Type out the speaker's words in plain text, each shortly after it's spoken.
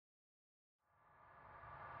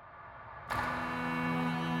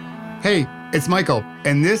Hey, it's Michael,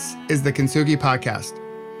 and this is the Kintsugi Podcast.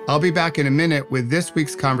 I'll be back in a minute with this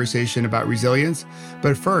week's conversation about resilience.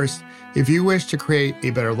 But first, if you wish to create a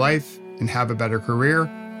better life and have a better career,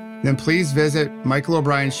 then please visit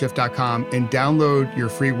michaelobrienshift.com and download your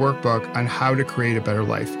free workbook on how to create a better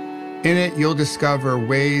life. In it, you'll discover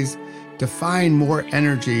ways to find more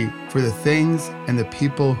energy for the things and the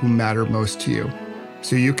people who matter most to you,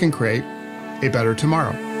 so you can create a better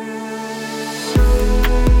tomorrow.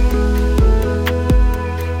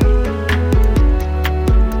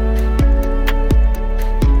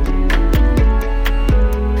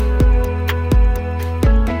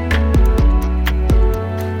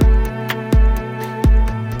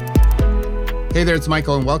 Hey there, it's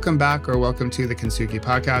Michael, and welcome back or welcome to the Kintsugi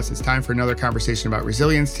Podcast. It's time for another conversation about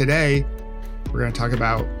resilience. Today, we're going to talk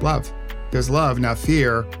about love. Because love, not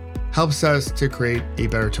fear, helps us to create a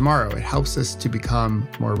better tomorrow. It helps us to become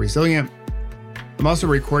more resilient. I'm also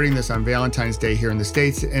recording this on Valentine's Day here in the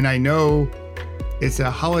States, and I know it's a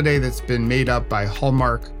holiday that's been made up by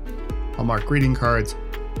Hallmark greeting cards,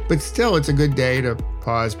 but still it's a good day to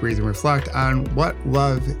pause, breathe, and reflect on what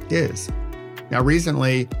love is. Now,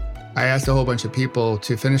 recently, I asked a whole bunch of people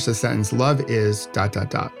to finish the sentence, love is ...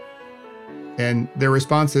 And their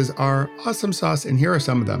responses are awesome sauce, and here are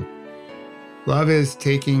some of them. Love is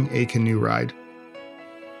taking a canoe ride.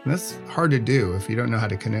 And that's hard to do if you don't know how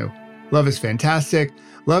to canoe. Love is fantastic.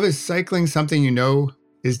 Love is cycling something you know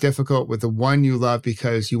is difficult with the one you love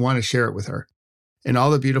because you want to share it with her and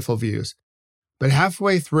all the beautiful views. But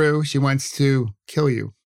halfway through, she wants to kill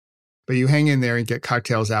you. But you hang in there and get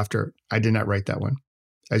cocktails after. I did not write that one.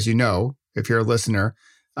 As you know, if you're a listener,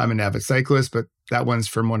 I'm an avid cyclist, but that one's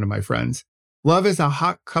from one of my friends. Love is a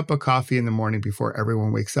hot cup of coffee in the morning before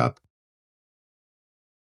everyone wakes up.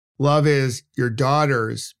 Love is your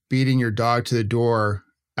daughters beating your dog to the door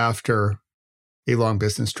after a long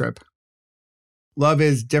business trip. Love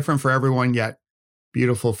is different for everyone, yet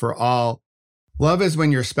beautiful for all. Love is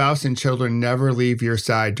when your spouse and children never leave your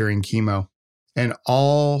side during chemo and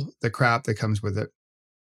all the crap that comes with it.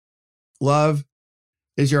 Love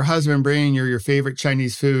is your husband bringing you your favorite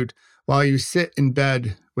Chinese food while you sit in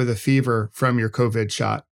bed with a fever from your COVID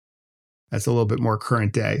shot. That's a little bit more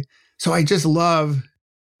current day. So I just love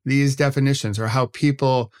these definitions or how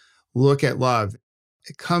people look at love.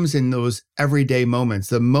 It comes in those everyday moments.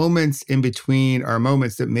 The moments in between are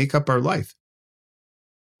moments that make up our life.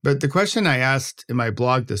 But the question I asked in my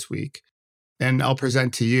blog this week, and I'll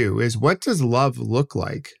present to you, is what does love look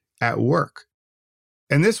like at work?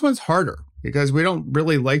 And this one's harder, because we don't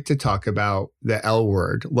really like to talk about the L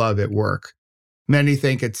word, love at work. Many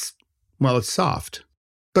think it's soft.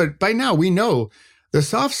 But by now we know the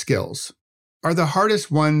soft skills are the hardest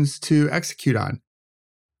ones to execute on.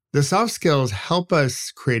 The soft skills help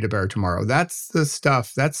us create a better tomorrow. That's the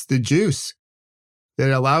stuff, that's the juice that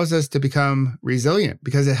allows us to become resilient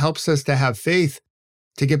because it helps us to have faith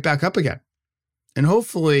to get back up again. And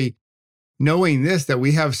hopefully knowing this, that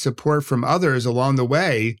we have support from others along the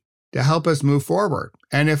way to help us move forward.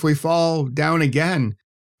 And if we fall down again,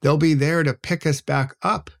 they'll be there to pick us back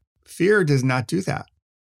up. Fear does not do that.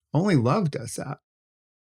 Only love does that.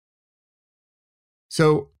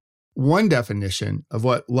 So one definition of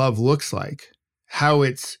what love looks like, how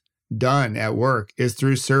it's done at work, is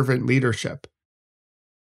through servant leadership.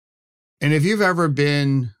 And if you've ever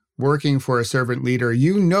been working for a servant leader,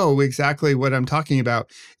 you know exactly what I'm talking about.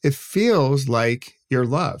 It feels like you're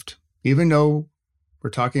loved, even though we're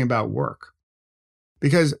talking about work.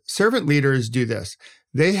 Because servant leaders do this.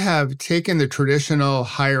 They have taken the traditional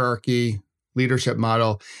hierarchy leadership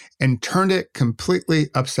model and turned it completely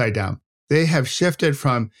upside down. They have shifted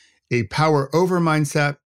from a power over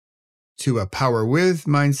mindset to a power with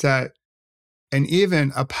mindset, and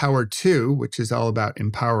even a power to, which is all about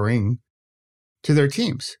empowering, to their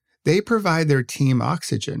teams. They provide their team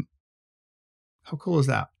oxygen. How cool is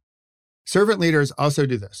that? Servant leaders also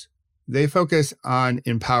do this. They focus on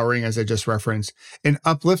empowering, as I just referenced, and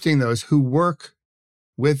uplifting those who work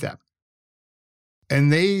with them.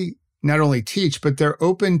 And they not only teach, but they're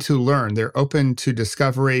open to learn. They're open to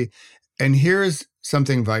discovery. And here's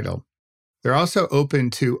something vital. They're also open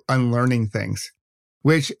to unlearning things,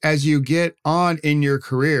 which as you get on in your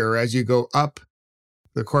career, as you go up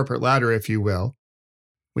the corporate ladder, if you will,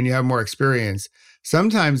 when you have more experience,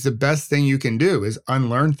 sometimes the best thing you can do is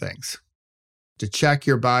unlearn things. To check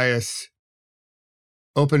your bias,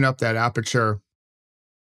 open up that aperture,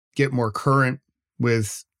 get more current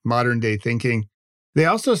with modern day thinking. They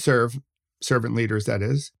also serve, servant leaders that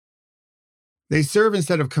is, they serve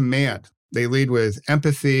instead of command. They lead with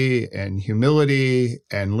empathy and humility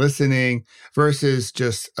and listening versus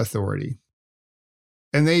just authority.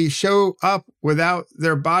 And they show up without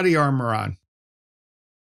their body armor on,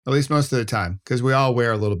 at least most of the time, because we all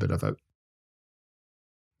wear a little bit of it.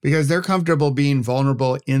 Because they're comfortable being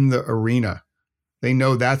vulnerable in the arena. They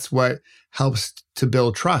know that's what helps to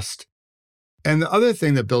build trust. And the other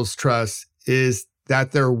thing that builds trust is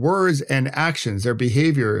that their words and actions, their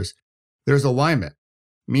behaviors, there's alignment,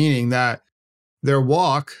 meaning that their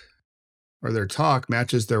walk or their talk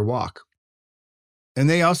matches their walk. And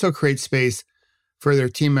they also create space for their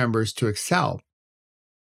team members to excel.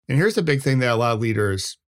 And here's the big thing that a lot of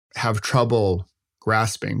leaders have trouble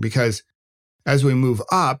grasping, because as we move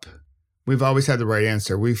up, we've always had the right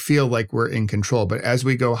answer. We feel like we're in control, but as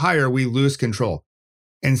we go higher, we lose control.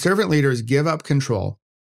 And servant leaders give up control.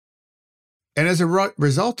 And as a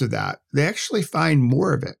result of that, they actually find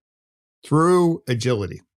more of it through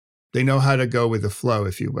agility. They know how to go with the flow,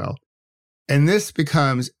 if you will. And this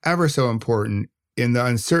becomes ever so important in the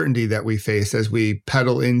uncertainty that we face as we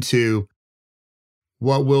pedal into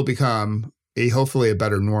what will become hopefully a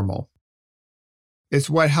better normal. It's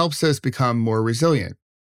what helps us become more resilient,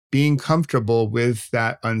 being comfortable with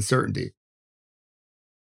that uncertainty.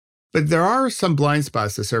 But there are some blind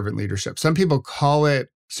spots to servant leadership. Some people call it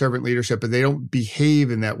servant leadership, but they don't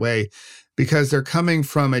behave in that way because they're coming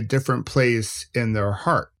from a different place in their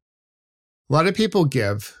heart. A lot of people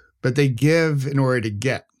give, but they give in order to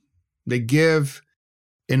get. They give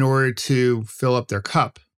in order to fill up their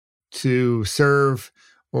cup, to serve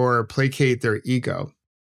or placate their ego.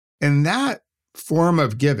 And that form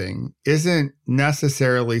of giving isn't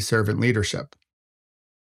necessarily servant leadership,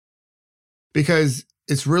 because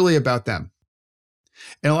it's really about them.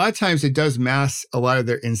 And a lot of times it does mask a lot of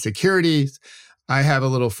their insecurities. I have a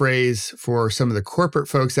little phrase for some of the corporate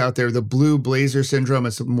folks out there, the blue blazer syndrome.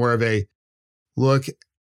 It's more of a look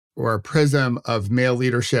or a prism of male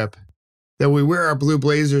leadership, that we wear our blue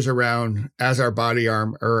blazers around as our body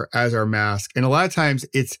arm or as our mask. And a lot of times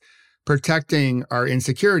it's protecting our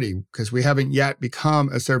insecurity because we haven't yet become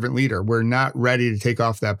a servant leader. We're not ready to take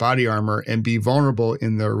off that body armor and be vulnerable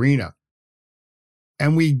in the arena.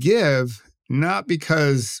 And we give not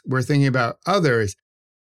because we're thinking about others,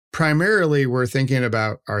 primarily we're thinking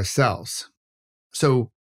about ourselves.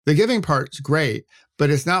 So the giving part's great, but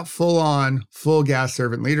it's not full-on, full-gas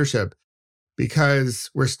servant leadership because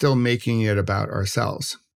we're still making it about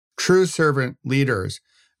ourselves. True servant leaders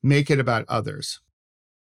make it about others.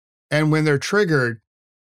 And when they're triggered,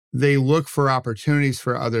 they look for opportunities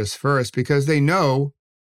for others first because they know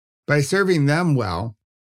by serving them well,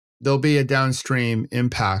 there'll be a downstream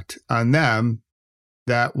impact on them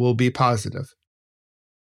that will be positive.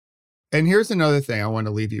 And here's another thing I want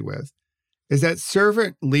to leave you with, is that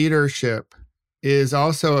servant leadership is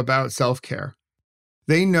also about self-care.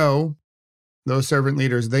 They know, those servant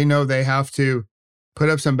leaders, they know they have to put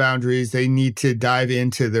up some boundaries. They need to dive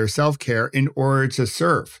into their self-care in order to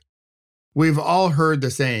serve. We've all heard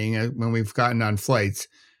the saying when we've gotten on flights,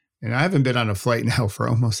 and I haven't been on a flight now for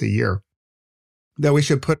almost a year, that we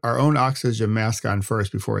should put our own oxygen mask on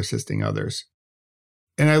first before assisting others.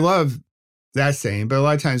 And I love that saying, but a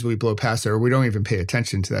lot of times we blow past it or we don't even pay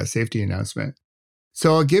attention to that safety announcement.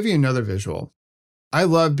 So I'll give you another visual. I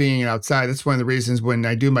love being outside. That's one of the reasons when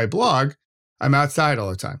I do my blog, I'm outside all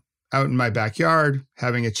the time, out in my backyard,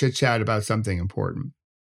 having a chit chat about something important.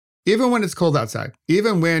 Even when it's cold outside,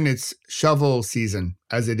 even when it's shovel season,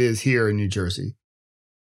 as it is here in New Jersey.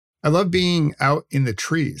 I love being out in the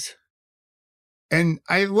trees. And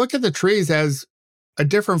I look at the trees as a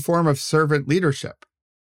different form of servant leadership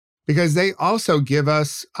because they also give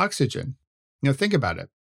us oxygen. Think about it.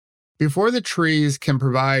 Before the trees can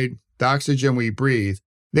provide the oxygen we breathe,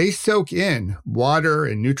 they soak in water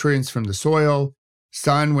and nutrients from the soil,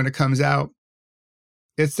 sun when it comes out.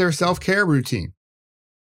 It's their self-care routine.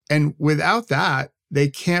 And without that, they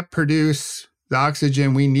can't produce the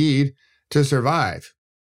oxygen we need to survive.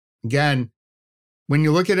 Again, when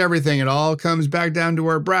you look at everything, it all comes back down to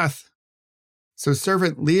our breath. So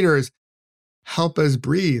servant leaders help us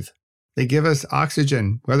breathe. They give us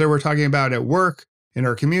oxygen, whether we're talking about at work, in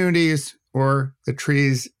our communities, or the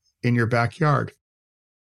trees in your backyard.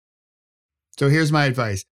 So here's my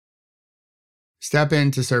advice. Step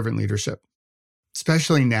into servant leadership,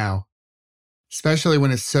 especially now, especially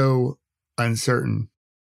when it's so uncertain.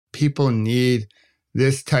 People need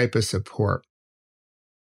this type of support.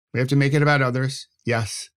 We have to make it about others,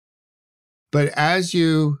 yes. But as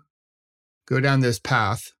you go down this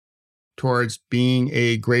path towards being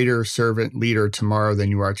a greater servant leader tomorrow than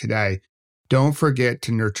you are today, don't forget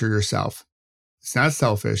to nurture yourself. It's not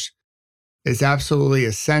selfish. It's absolutely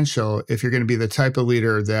essential if you're going to be the type of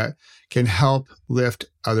leader that can help lift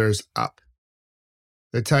others up.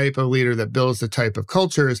 the type of leader that builds the type of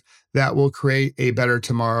cultures that will create a better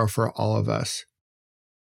tomorrow for all of us.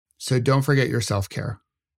 So don't forget your self-care.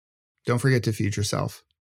 Don't forget to feed yourself.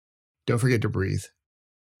 Don't forget to breathe,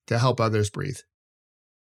 to help others breathe.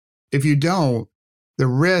 If you don't, the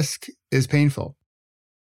risk is painful.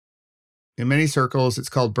 In many circles, it's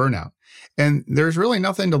called burnout. And there's really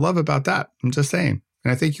nothing to love about that. I'm just saying.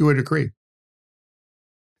 And I think you would agree.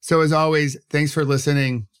 So as always, thanks for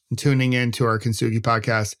listening and tuning in to our Kintsugi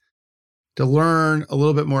podcast. To learn a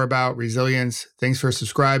little bit more about resilience, thanks for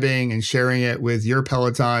subscribing and sharing it with your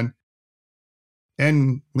Peloton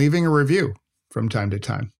and leaving a review from time to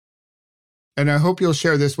time. And I hope you'll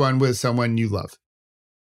share this one with someone you love.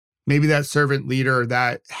 Maybe that servant leader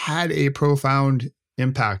that had a profound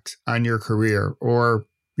impact on your career or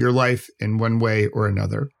your life in one way or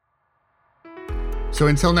another. So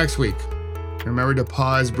until next week, remember to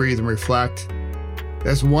pause, breathe, and reflect.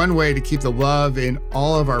 That's one way to keep the love in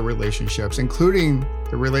all of our relationships, including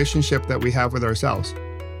the relationship that we have with ourselves.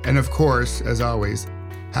 And of course, as always,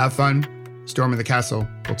 have fun, storm in the castle.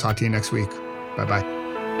 We'll talk to you next week. Bye-bye.